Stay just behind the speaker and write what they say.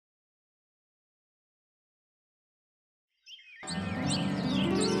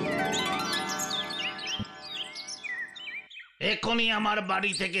এখনই আমার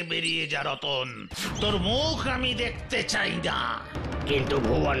বাড়ি থেকে বেরিয়ে যা রতন, তোর মুখ আমি দেখতে চাই না। কিন্তু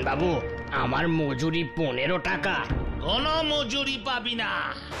ভুবন বাবু, আমার মজুরি 15 টাকা। কোনো মজুরি পাবি না।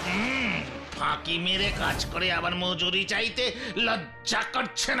 ফাঁকি মেরে কাজ করে আবার মজুরি চাইতে লজ্জা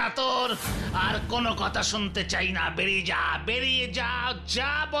করছে না তোর? আর কোনো কথা শুনতে চাই না, বেরিয়ে যা, বেরিয়ে যা,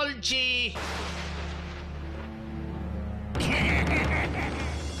 যা বলছি।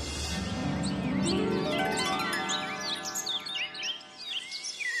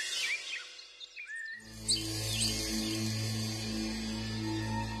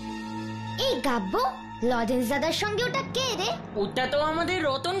 এই গাব্বো, লজেন্স দাদার সঙ্গে ওটা কে রে? ওটা তো আমাদের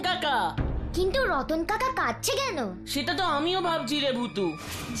রতন কাকা। কিন্তু রতন কাকা কাঁদছে কেন? সেটা তো আমিও ভাবছি রে ভুতু।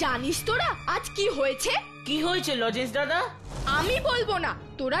 জানিস তোরা আজ কি হয়েছে? কি হয়েছে লজেন্স দাদা? আমি বলবো না,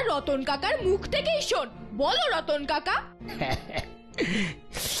 তোরা রতন কাকার মুখ থেকেই শোন। বলো রতন কাকা।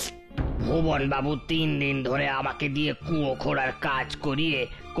 ভুবন বাবু 3 দিন ধরে আমাকে দিয়ে কুয়ো খোঁড়ার কাজ করিয়ে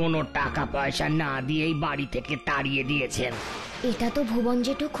কোনো টাকা পয়সা না দিয়েই বাড়ি থেকে তাড়িয়ে দিয়েছেন। এটা তো ভুবন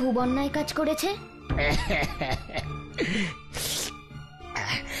জেঠু খুব অন্যায় কাজ করেছে।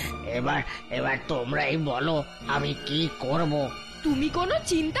 এবার তোমরাই বলো আমি কি করব। তুমি কোনো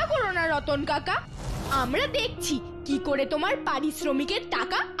চিন্তা করো না রতন কাকা, আমরা দেখছি কি করে তোমার পারিশ্রমিকের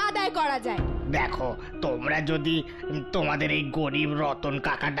টাকা আদায় করা যায়। দেখো, তোমরা যদি তোমাদের এই গরিব রতন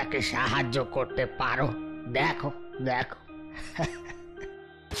কাকাটাকে সাহায্য করতে পারো, দেখো দেখো।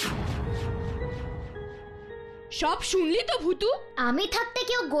 সব শুনলি তো ভুতু? আমি থাকতে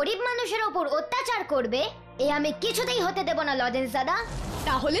কেউ গরিব মানুষের ওপর অত্যাচার করবে এ আমি কিছুতেই হতে দেব না লজেন্স দাদা।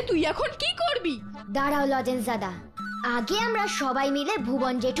 তাহলে তুই এখন কি করবি? দাঁড়াও লজেন্স দাদা, আগে আমরা সবাই মিলে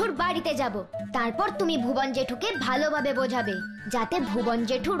ভুবন জেঠুর বাড়িতে যাব। তারপর তুমি ভুবন জেঠুকে ভালোভাবে বোঝাবে যাতে ভুবন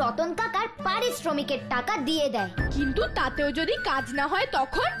জেঠু রতন কাকার পারিশ্রমিকের টাকা দিয়ে দেয়। কিন্তু তাতেও যদি কাজ না হয়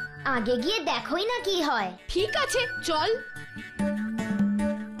তখন? আগে গিয়ে দেখোই না কি হয়। ঠিক আছে, চল।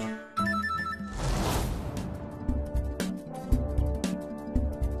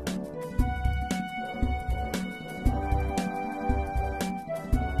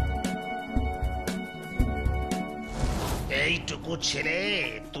 এইটুকু ছেলে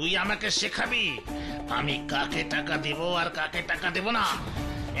তুই আমাকে শেখাবি আমি কাকে টাকা দেব আর কাকে টাকা দেব না?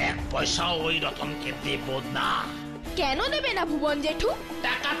 1 পয়সাও ওই রতনকে দেব না। কেন দেবে না ভুবন জেঠু?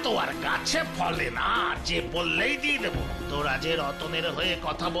 টাকা তো আর গাছে ফলে না যে বললেই দিয়ে দেব। তোরা যে রতনের হয়ে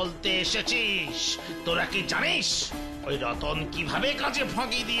কথা বলতে এসেছিস, তোরা কি জানিস ওই রতন কিভাবে কাজে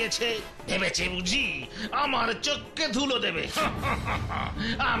ফাঁকি দিয়েছে? ভেবেছে বুঝি আমার চোখকে ধুলো দেবে?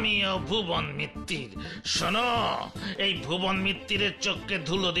 আমিও ভুবন মিত্তির। শোনো, এই ভুবন মিত্তিরের চোখকে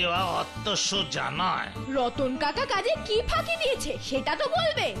ধুলো দেওয়া অত সোজা নয়। রতন কাকা কাজে কি ফাঁকি দিয়েছে সেটা তো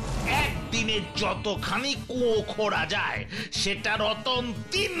বলবে। একদিনে যতখানি কুয়ো খোঁড়া যায় সেটা রতন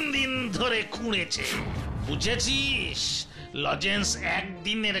 3 দিন ধরে খুঁড়েছে, বুঝেছিস? লজেন্স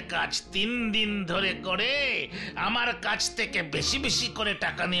একদিনের কাজ 3 দিন ধরে করে আমার কাছ থেকে বেশি বেশি করে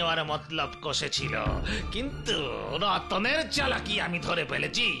টাকা নেওয়ার মতলব কষেছিল, কিন্তু রতনের চালাকি আমি ধরে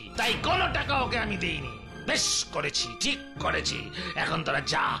ফেলেছি, তাই কোনো টাকা ওকে আমি দেইনি। বেশ করেছি, ঠিক করেছি। এখন তোরা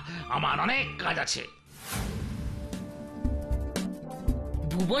যা, আমার অনেক কাজ আছে।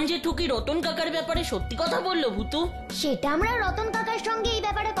 ভুবন জেঠু কি রতন কাকার ব্যাপারে সত্যি কথা বললো ভুতু? সেটা আমরা রতন কাকার সঙ্গে এই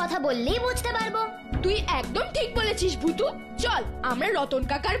ব্যাপারে কথা বললেই বুঝতে পারবো। তুই একদম ঠিক বলেছিস ভুতু। চল আমরা রতন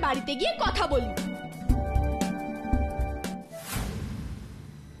কাকার বাড়িতে গিয়ে কথা বলি।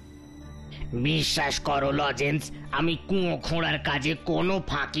 বিশ্বাস করো লজেন্স, আমি কুয়ো খোঁড়ার কাজে কোনো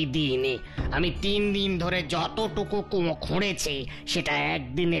ফাঁকি দিইনি। আমি 3 দিন ধরে যতটুকু কুয়ো খুঁড়েছি সেটা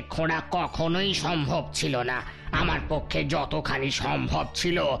একদিনে খোঁড়া কখনোই সম্ভব ছিল না। আমার পক্ষে যতখানি সম্ভব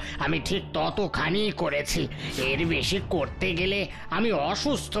ছিল আমি ঠিক ততখানি করেছি। এর বেশি করতে গেলে আমি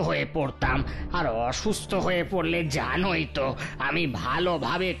অসুস্থ হয়ে পড়তাম, আর অসুস্থ হয়ে পড়লে জানোই তো আমি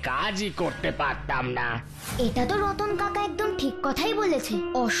ভালোভাবে কাজই করতে পারতাম না। এটা তো রতন কাকা একদম ঠিক কথাই বলেছে।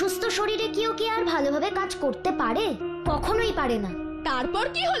 অসুস্থ শরীরে কেউ কি আর ভালোভাবে কাজ করতে পারে? কখনোই পারে না। তারপর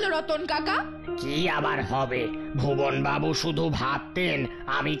কি হলো রতন কাকা? কি আবার হবে, ভুবন বাবু শুধু ভাবতেন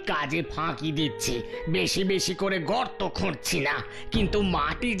আমি কাজে ফাঁকি দিচ্ছি, বেশি বেশি করে গর্ত খুঁড়ছি না। কিন্তু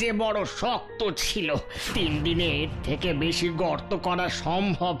মাটি যে বড় শক্ত ছিল, 3 দিনে এর থেকে বেশি গর্ত করা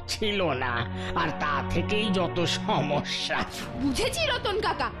সম্ভব ছিল না, আর তা থেকেই যত সমস্যা। বুঝেছি রতন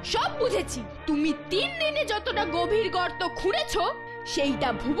কাকা, সব বুঝেছি। তুমি 3 দিনে যতটা গভীর গর্ত খুঁড়েছো সেইটা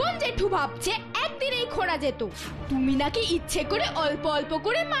ভুবন জেঠু ভাবছে একদিনেই খোঁড়া যেত। তুমি নাকি ইচ্ছে করে অল্প অল্প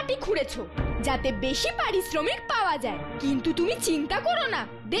করে মাটি খুঁড়েছো যাতে বেশি পারিশ্রমিক পাওয়া যায়। কিন্তু তুমি চিন্তা করো না,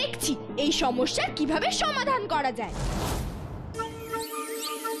 দেখছি এই সমস্যার কিভাবে সমাধান করা যায়।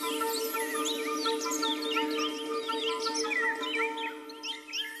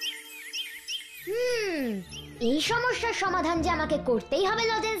 এই সমস্যার সমাধান যে আমাকে করতেই হবে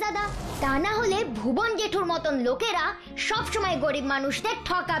লজেন্স দাদা, তা না হলে ভুবন জেঠুর মতন লোকেরা সব সময় গরিব মানুষদের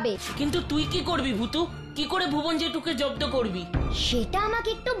ঠকাবে। কিন্তু তুই কি করবি ভূতু? কি করে ভুবন জেঠুকে জব্দ করবি? সেটা আমাকে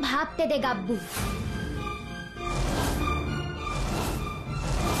একটু ভাবতে দে গাব্বু।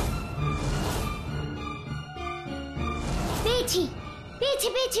 পেয়েছি পেয়েছি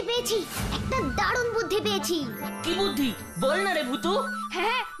পেয়েছি পেয়েছি, একটা দারুণ বুদ্ধি পেয়েছি। কি বুদ্ধি? বল না রে ভূতু।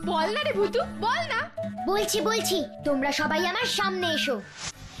 হ্যাঁ বল না রে ভূতু, বল না। বলছি বলছি, তোমরা সবাই আমার সামনে এসো।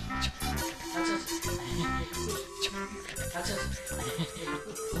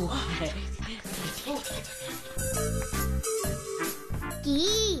 কি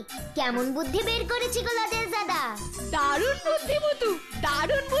কেমন বুদ্ধি বের করেছি গো লজেন্স দাদা? দারুণ বুদ্ধি ভূতু,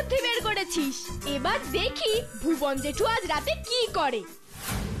 দারুণ বুদ্ধি বের করেছিস। এবার দেখি ভুবন জেঠু আজ রাতে কি করে।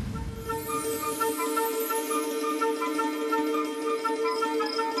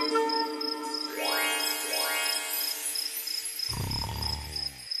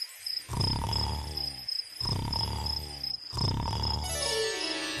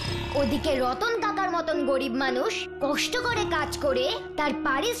 ওদিকে রতন কাকার মতন গরিব মানুষ কষ্ট করে কাজ করে তার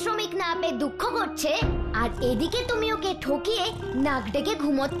পারিশ্রমিক না পেয়ে দুঃখ করছে, আর এদিকে তুমি ওকে ঠকিয়ে নাক ডেকে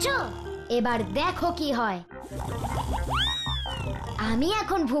ঘুমোচ্ছ। এবার দেখো কি হয়। আমি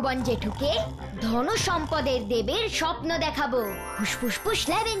এখন ভুবন জেঠুকে ধন সম্পদের দেবের স্বপ্ন দেখাবো। ফুসফুস ফুস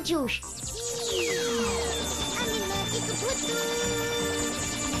লেবেন চুস।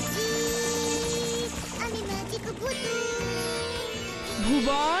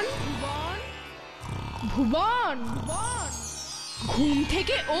 ভুবন ভুবন ঘুম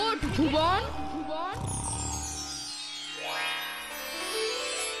থেকে ওঠ ভুবন।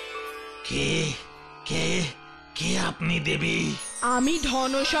 কে কে কে আপনি দেবী? আমি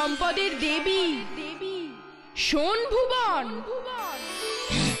ধন সম্পদের দেবী। শোন ভুবন,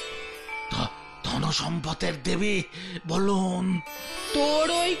 ধন সম্পদের দেবী বলুন। তোর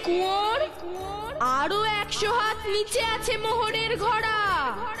ওই কুয়োর আরো 100 হাত নিচে আছে মোহরের ঘড়া।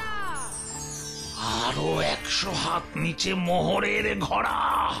 আরো 100 হাত নিচে মোহরের ঘড়া?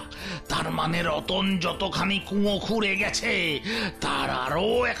 তার মানে রতন যতখানি কুয়ো খুঁড়ে গেছে তার আরো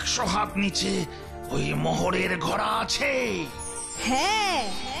 100 হাত নিচে ওই মোহরের ঘড়া আছে? হ্যাঁ,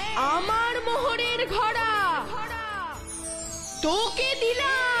 আমার মোহরের ঘড়া তোকে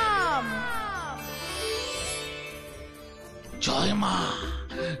দিলাম। জয় মা,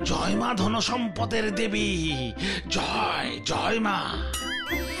 জয় মা ধন সম্পদের দেবী, জয় জয় মা।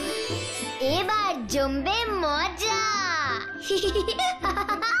 এবার জমবে মজা।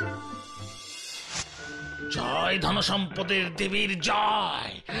 জয় ধন সম্পদের দেবীর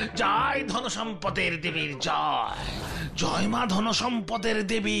জয়, জয় ধন সম্পদের দেবীর জয়, জয় মা ধন সম্পদের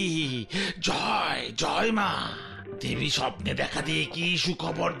দেবী, জয় জয় মা। দেবী স্বপ্নে দেখা দিয়ে কি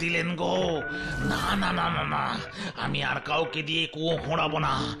সুখবর দিলেন গো? না না না না না, আমি আর কাউকে দিয়ে কুয়ো খোঁড়াবো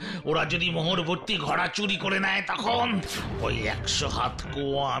না। ওরা যদি মোহর ভর্তি ঘোড়া চুরি করে নেয় তখন ওই 100 হাত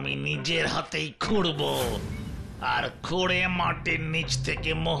কুয়ো আমি নিজের হাতেই খুঁড়বো, আর খুঁড়ে মাটির নিচ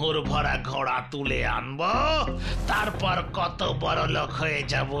থেকে মোহর ভরা ঘোড়া তুলে আনবো। তারপর কত বড় লোক হয়ে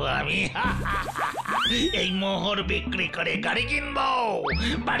যাব আমি। এই মোহর বিক্রি করে গাড়ি কিনবো,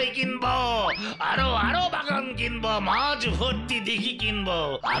 বাড়ি কিনবো, আরো আরো বাগান কিনবো, মাছ ভর্তি দিঘি কিনবো,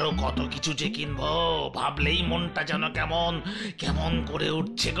 আরো কত কিছু যে কিনবো। ভাবলেই মনটা যেন কেমন কেমন করে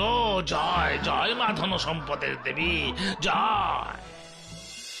উঠছে গো। জয় জয় মা ধন সম্পদের দেবী, জয়।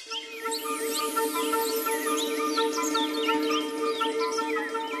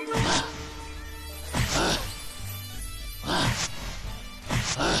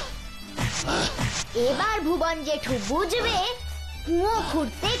 এবার ভুবন জেঠু বুঝবে কুয়ো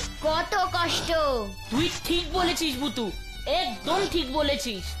খুঁড়তে কত কষ্ট। তুই ঠিক বলেছিস ভূতু, একদম ঠিক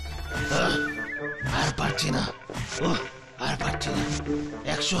বলেছিস। আর পারছি না, আর পারছি না।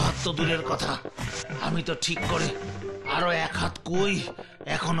 100 হাত তো দূরের কথা, আমি তো ঠিক করে আরো 1 হাত কই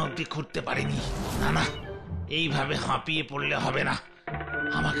এখন অব্দি খুঁড়তে পারিনি। না না, এইভাবে হাঁপিয়ে পড়লে হবে না।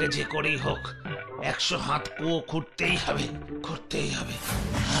 আমাকে যে করেই হোক 100 হাত কুয়ো খুঁড়তেই হবে, খুঁড়তেই হবে।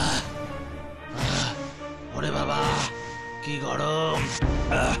 ওরে বাবা কি গরম,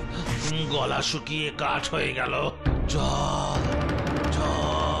 গলা শুকিয়ে কাঠ হয়ে গেল। জল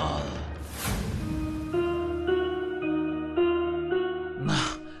জল। না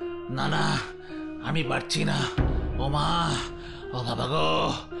না না, আমি পারছি না। ও মা, ও বাবা গো,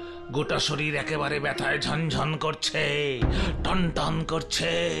 গোটা শরীর একেবারে ব্যথায় ঝনঝন করছে, টন টন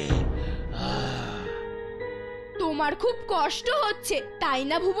করছে। তোমার খুব কষ্ট হচ্ছে তাই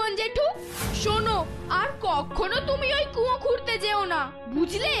না ভুবন জেঠু? শোনো, আর কখনো তুমি ওই কুয়ো খুঁড়তে যেও না,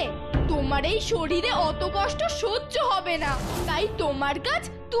 বুঝলে? তোমার এই শরীরে অত কষ্ট সহ্য হবে না, তাই তোমার কাজ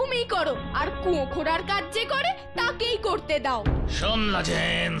তুমি করো, আর কুয়ো খোঁড়ার কাজ যে করে তাকেই করতে দাও। শোন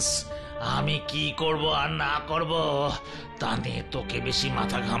লজেন্স, আমি কি করব আর না করব তা নিয়ে তোকে বেশি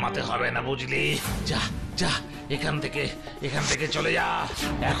মাথা ঘামাতে হবে না, বুঝলি? যা যা, এখান থেকে চলে যা,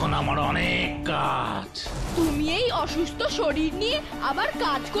 এখন আমার অনেক কাজ। তুমি এই অসুস্থ শরীর নিয়ে আবার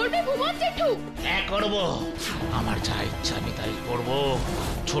কাজ করবে ভুবন জেঠু? হ্যাঁ করব, আমার যা ইচ্ছা আমি তাই করব।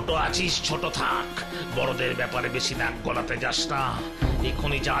 ছোট আছিস ছোট থাক, বড়দের ব্যাপারে বেশি নাক গলাতে যাস না।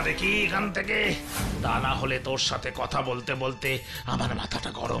 এক্ষুনি যা দেখি এখান থেকে, তা না হলে তোর সাথে কথা বলতে বলতে আমার মাথাটা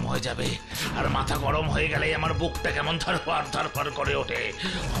গরম হয়ে যাবে, আর মাথা গরম হয়ে গেলে আমার বুকটা কেমন ধরপড় করে ওঠে।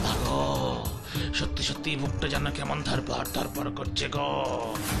 সত্যি সত্যি বুকটা যেন কেমন ধরপড় করছে গো।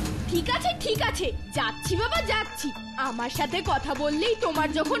 ঠিক আছে, যাচ্ছি বাবা যাচ্ছি। আমার সাথে কথা বললেই তোমার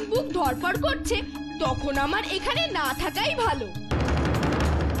যখন বুক ধরপড় করছে, তখন আমার এখানে না থাকাই ভালো।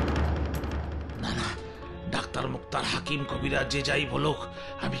 না না, ডাক্তার মুক্তার হাকিম কবিরাজ যে যাই বলুক,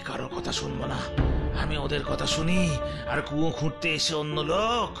 আমি কারোর কথা শুনবো না। আমি ওদের কথা শুনি আর কুয়ো খুঁড়তে এসে অন্য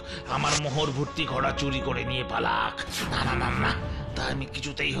লোক আমার মোহর ভর্তি ঘোড়া চুরি করে নিয়ে পালাক, না না না না, তা আমি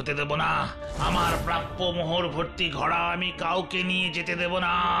কিছুতেই হতে দেব না। আমার প্রাপ্য মোহর ভর্তি ঘোড়া আমি কাউকে নিয়ে যেতে দেব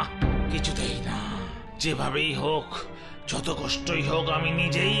না, কিছুতেই না। যেভাবেই হোক, যত কষ্টই হোক, আমি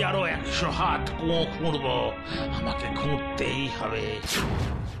নিজেই আরো 100 হাত কুয়ো খুঁড়বো, আমাকে খুঁড়তেই হবে।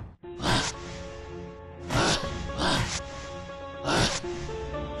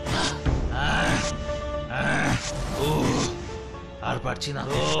 আর পারছি না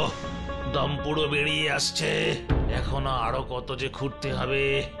গো, দম পুরো বেরিয়ে আসছে। এখনো আরো কত যে খুঁড়তে হবে,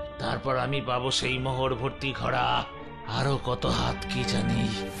 তারপর আমি পাবো সেই মোহর ভর্তি ঘোড়া। আরো কত হাত কি জানি।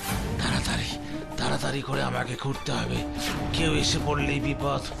 তাড়াতাড়ি করে আমাকে খুঁড়তে হবে, কেউ এসে পড়লেই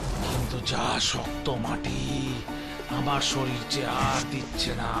বিপদ। কিন্তু যা শক্ত মাটি, আমার শরীর যে আর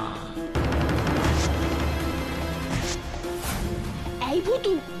দিচ্ছে না। এই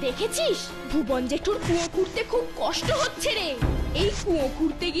ভুতু, দেখেছিস ভুবন জেঠুর কুয়ো খুঁড়তে খুব কষ্ট হচ্ছে রে। এই কুয়ো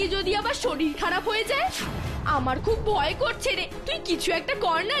খুঁড়তে গিয়ে যদি আবার শরীর খারাপ হয়ে যায়, আমার খুব ভয় করছে রে। তুই কিছু একটা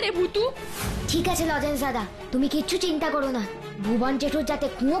কর না রে ভুতু। ঠিক আছে লজেন্স দাদা, তুমি কিচ্ছু চিন্তা করো না। ভুবন জেঠুর যাতে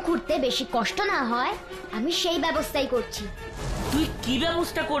কুয়ো খুঁড়তে বেশি কষ্ট না হয়, আমি সেই ব্যবস্থাই করছি। তুই কি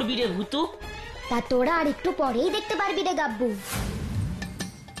ব্যবস্থা করবি রে ভূতু? তা তোরা আর একটু পরেই দেখতে পারবি রে গাব্বু।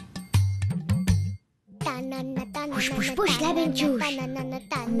 ফুসফুস ল্যাবেঞ্চুস,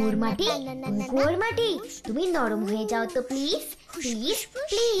 কুয়োর মাটি, কুয়োর মাটি, তুমি নরম হয়ে যাও তো প্লিজ, প্লিজ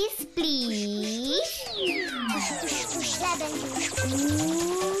প্লিজ প্লিজ। ফুসফুস ল্যাবেঞ্চুস,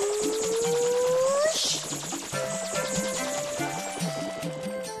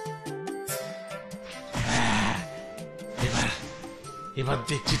 এবার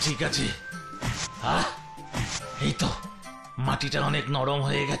দেখছি ঠিক আছে। এই তো মাটিটা অনেক নরম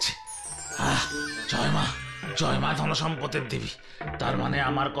হয়ে গেছে। জয় মা ধন সম্পদের দেবী, তার মানে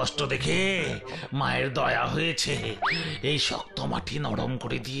আমার কষ্ট দেখে মায়ের দয়া হয়েছে, এই শক্ত মাটি নরম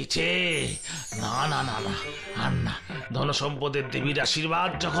করে দিয়েছে। না না না না, আর না, ধন সম্পদের দেবীর আশীর্বাদ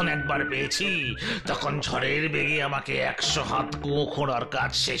যখন একবার পেয়েছি, তখন ঝড়ের বেগে আমাকে 100 হাত কুয়ো খোঁড়ার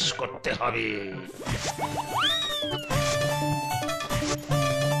কাজ শেষ করতে হবে।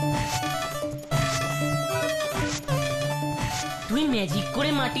 তুই ম্যাজিক করে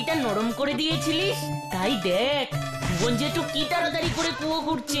মাটিটা নরম করে দিয়েছিলিস, তাই দেখ ভুবন জেঠু কি তাড়াতাড়ি করে কুয়ো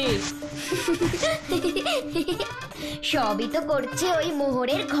খুঁড়ছে। সবই তো করছে ওই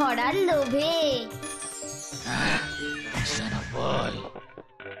মোহরের ঘোড়ার লোভে। 96,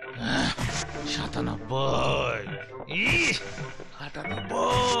 97,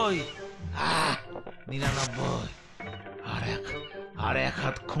 98, 99, আর এক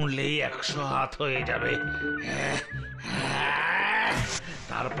হাত খুঁড়লেই 100 হাত হয়ে যাবে।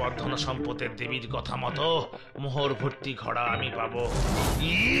 তারপর ধন সম্পদের দেবীর কথা মতো মোহর ভর্তি ঘোড়া আমি পাবো।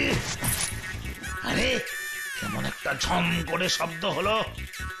 আরে কেমন একটা ঝম করে শব্দ হলো,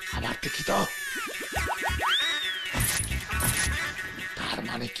 আবার দেখি তো। তার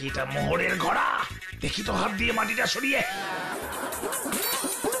মানে কি এটা মোহরের ঘোড়া? দেখি তো হাত দিয়ে মাটিটা সরিয়ে।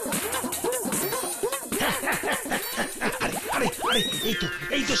 আরে আরে,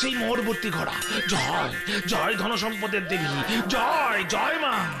 এই তো সেই মোহরবর্তী ঘোড়া। জয় জয় ধন সম্পদের দেবী, জয়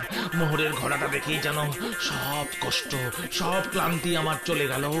মা। মোহরের ঘোড়াটা দেখেই যেন সব কষ্ট, সব ক্লান্তি আমার চলে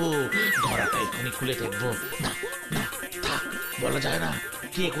গেল। ঘোড়াটা এখনই খুলে দেখবো। না না, থাক, বলা যায় না,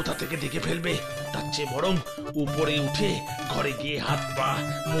 কে কোথা থেকে দেখে ফেলবে। তার চেয়ে বরং উপরে উঠে ঘরে গিয়ে হাত পা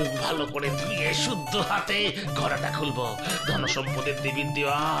মুখ ভালো করে ধুয়ে শুদ্ধ হাতে ঘোড়াটা খুলবো। ধন সম্পদের দেবীর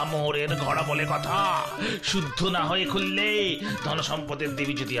দেওয়া মোহরের ঘোড়া বলে কথা, শুদ্ধ না হয়ে খুললে ধন সম্পদের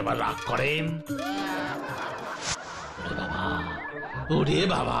দেবী যদি আবার রাগ করেন। ওরে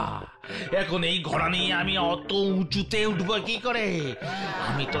বাবা, এখন এই ঘোড়া নিয়ে আমি অত উঁচুতে উঠবো কি করে?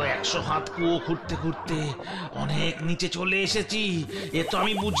 আমি তো 100 হাত কুয়ো খুঁড়তে খুঁড়তে অনেক নিচে চলে এসেছি, এ তো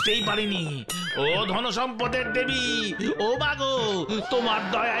আমি বুঝতেই পারিনি। ও ধন সম্পদের দেবী, ও বাগো, তোমার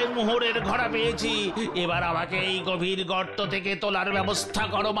দয়ায় মোহরের ঘোড়া পেয়েছি। এবার আমাকে এই গভীর গর্ত থেকে তোলার ব্যবস্থা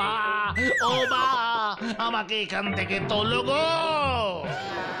করো মা। ও মা, আমাকে এখান থেকে তোলো গো।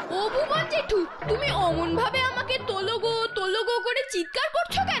 ও ভুবন জেঠু, তুমি অমন ভাবে আমাকে তোলো গো করে চিৎকার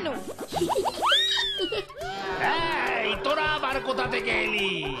করছো কেন? এই তোরা আবার কোথা থেকে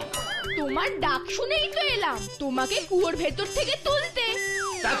এলি? তোমার ডাক শুনেই তো এলাম, তোমাকে কুয়োর ভেতর থেকে তুলতে।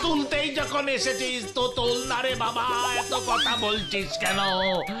 তা তুলতেই যখন এসেছিস তো তোল না রে বাবা, এত কথা বলছিস কেন?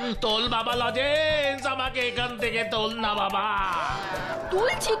 তোল বাবা লজেন্স, আমাকে এখান থেকে তোল না বাবা।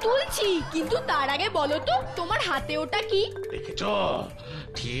 তুলছি, কিন্তু তার আগে বলো তো তোমার হাতে ওটা কি? দেখেছো,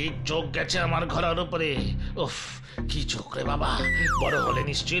 ঠিক চোখ গেছে আমার ঘরের উপরে। উফ, কি চোখ রে বাবা, বড় হলে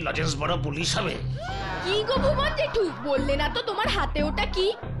নিশ্চয়ই লজেন্স বড় পুলিশ হবে। কি গো ভুবন জেঠু, বললে না তো তোমার হাতে ওটা কি?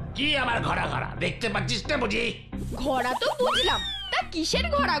 কি আমার ঘোড়া দেখতে পাচ্ছিস না বুঝি? ঘোড়া তো বুঝলাম, তা কিসের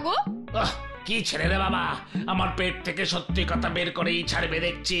ঘোড়া গো? কি ছেড়ে রে বাবা, আমার পেট থেকে সত্যি কথা বের করেই ছাড়বে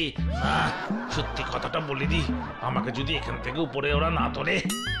দেখছি। সত্যি কথাটা বলে দি, আমাকে যদি এখান থেকে উপরে ওরা না তোলে।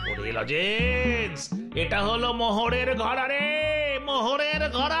 ওরে লজেন্স, এটা হলো মোহরের ঘোড়া রে, মোহরের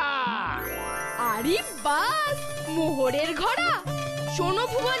ঘোড়া। আরে বাস, মোহরের ঘোড়া। শোনো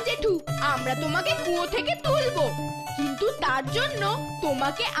ভুবন জেঠু, আমরা তোমাকে কুয়ো থেকে তুলবো, কিন্তু তার জন্য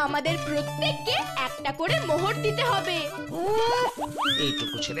তোমাকে আমাদের প্রত্যেককে একটা করে মোহর দিতে হবে।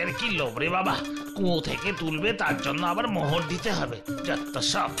 এইটুকু ছেলের কি লোভ রে বাবা, কুয়ো থেকে তুলবে তার জন্য আবার মোহর দিতে হবে, যত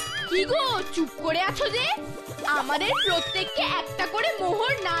সব। কি গো, চুপ করে আছো যে? আমাদের প্রত্যেককে একটা করে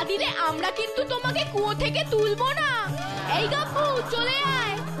মোহর না দিলে আমরা কিন্তু তোমাকে কুয়ো থেকে তুলবো না। এই গাপু, চলে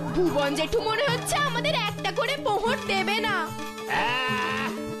আয়। ভুবন জেঠু মনে হচ্ছে আমাদের একটা করে মোহর দেবে না।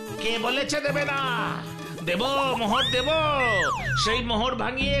 কে বলেছে দেবে না? দেব, মোহর দেব। সেই মোহর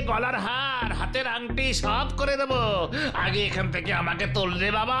ভাঙিয়ে গলার হার, হাতের আংটি সব করে দেব। আগে এখান থেকে আমাকে তোল রে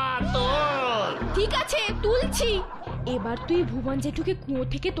বাবা, তোল। ঠিক আছে, তুলছি। এবার তুই ভুবন জেঠুকে কুয়ো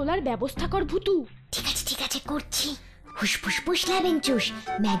থেকে তোলার ব্যবস্থা কর ভুতু। ঠিক আছে করছি। হুস ফুস ফুস লাবেন চুস,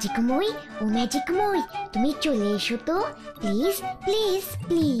 ম্যাজিক মই, ও ম্যাজিক মই, তুমি চলে এসো তো প্লিজ প্লিজ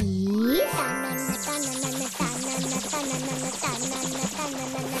প্লিজ।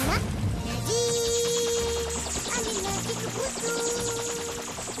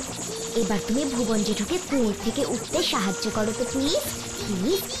 এবার তুমি ভুবন জেঠুকে কুয়োর থেকে উঠতে সাহায্য করো তো প্লিজ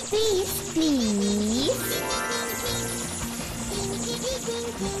প্লিজ প্লিজ প্লিজ।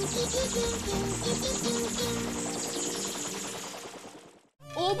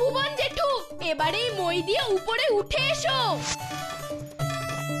 ও ভুবন জেঠু, এবারে এই মই দিয়ে উপরে উঠে এসো।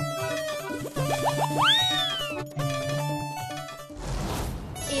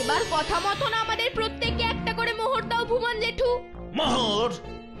 এবার কথা মতন আমাদের প্রত্যেককে একটা করে মোহর দাও ভুবন জেঠু। মোহর?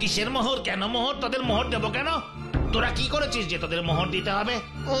 কিসের মোহর? কেন মোহর? তোদের মোহর দেবো কেন? তোরা কি করেছিস যে তোদের মোহর দিতে হবে?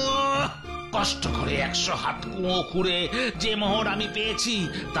 কষ্ট করে 100 হাত কুয়ো খুঁড়ে যে মোহর আমি পেয়েছি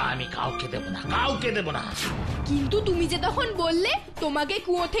তা আমি কাউকে দেব না, কাউকে দেব না। কিন্তু তুমি যে তখন বললে তোমাকে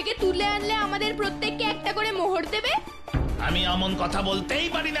কুয়ো থেকে তুলে আনলে আমাদের প্রত্যেককে একটা করে মোহর দেবে। আমি এমন কথা বলতেই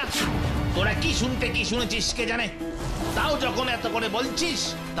পারি না। তোরা কি শুনতে কি শুনেছিস কে জানে। তাও যখন এত করে বলছিস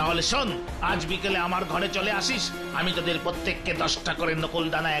তাহলে শোন, আজ বিকেলে আমার ঘরে চলে আসিস। আমি তোদের প্রত্যেককে 10টা করে নকল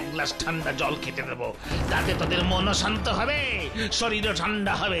দানা 1 গ্লাস ঠান্ডা জল খেতে দেবো, তাতে তোদের মনও শান্ত হবে, শরীরও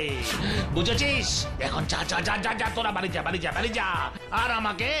ঠান্ডা হবে, বুঝেছিস? এখন যা যা যা যা যা, তোরা বাড়ি যা, বাড়ি যা, বাড়ি যা, আর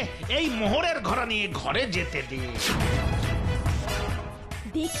আমাকে এই মোহরের ঘোড়া নিয়ে ঘরে যেতে দে।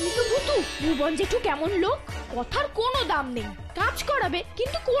 দেখলি তো ভুতু, ভুবন জেঠু কেমন লোক, কথার কোনো দাম নেই, কাজ করাবে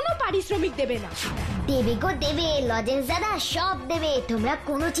কিন্তু কোনো পারিশ্রমিক দেবে না। দেবে গো দেবে, লজেন্স দাদা সব দেবে, তোমরা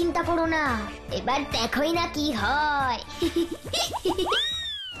কোনো চিন্তা করো না। এবার দেখোই না কি হয়।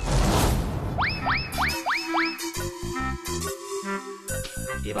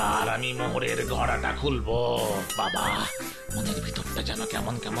 এবার আমি মোহরের ঘোড়াটা খুলবো। বাবা, মনের ভিতরটা যেন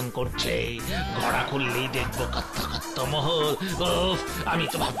কেমন কেমন করছে। ঘোড়া খুললেই দেখবো কত কত মোহর। আমি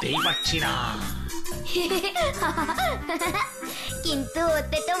তো ভাবতেই পারছি না। কিন্তু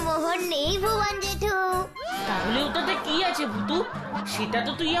ওতে তো মোহর নেই ভুবন জেঠু। তাহলে ওটাতে কি আছে ভুতু? সেটা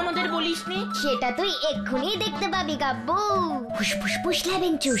তো তুই আমাদের বলিসনি। সেটা তুই এক্ষুনি দেখতে পাবি গাব্বু। ফুস ফুস ফুস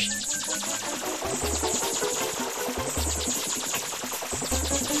লাবেন চুস।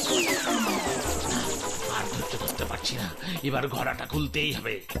 আর ধরতে ধরতে পারছি না, এবার ঘোড়াটা খুলতেই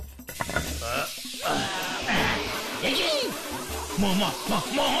হবে।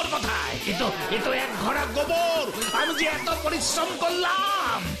 মোহর কোথায়? এ তো এক ঘোড়া গোবর। আমি যে এত পরিশ্রম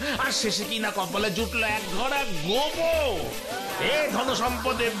করলাম আর শেষে কি না কপালে জুটলো এক ঘোড়া গোবর। এ ধন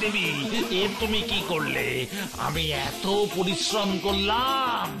সম্পদের দেবী, এ তুমি কি করলে? আমি এত পরিশ্রম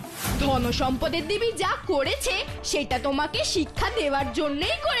করলাম। ধন সম্পদের দেবী যা করেছে সেটা তোমাকে শিক্ষা দেওয়ার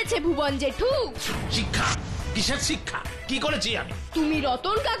জন্যই করেছে ভুবন জেঠু। শিক্ষা? কিসের শিক্ষা? কি করেছি আমি? তুমি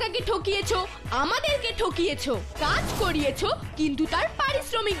রতন কাকাকে ঠকিয়েছো, আমাদেরকে ঠকিয়েছো, কাজ করিয়েছো, কিন্তু তার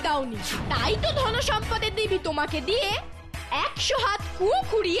পারিশ্রমিক দাওনি। তাই তো ধন সম্পদের দেবী তোমাকে দিয়ে 100 হাত কুয়ো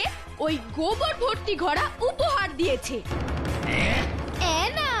খুঁড়িয়ে ওই গোবর ভর্তি ঘোড়া উপহার দিয়েছে।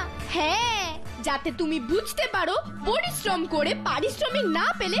 না, হ্যাঁ, যাতে তুমি বুঝতে পারো পরিশ্রম করে পারিশ্রমিক না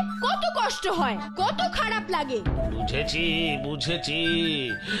পেলে কত কষ্ট হয়, কত খারাপ লাগে। বুঝেছি বুঝেছি,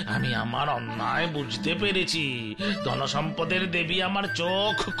 আমি আমার অন্যায় বুঝতে পেরেছি। ধনসম্পদের দেবী আমার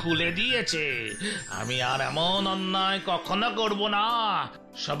চোখ খুলে দিয়েছে। আমি আর এমন অন্যায় কখনো করব না।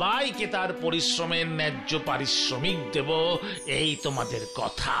 সবাইকে তার পরিশ্রমের ন্যায্য পারিশ্রমিক দেব, এই তোমাদের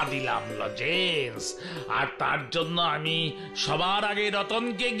কথা দিলাম লজেন্স। আর তার জন্য আমি সবার আগে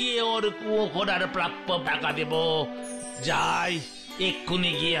রতনকে গিয়ে ওর কুয়ো খোঁড়ার প্রাপ্য টাকা দেব। যাই,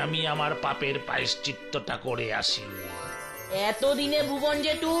 এক্ষুনি গিয়ে আমি আমার পাপের প্রায়শ্চিত্তটা করে আসি। এতদিনে ভুবন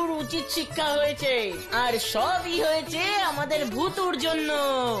জেঠুর উচিত শিক্ষা হয়েছে, আর সবই হয়েছে আমাদের ভূতুর জন্য।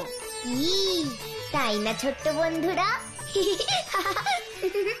 তাই না ছোট্ট বন্ধুরা?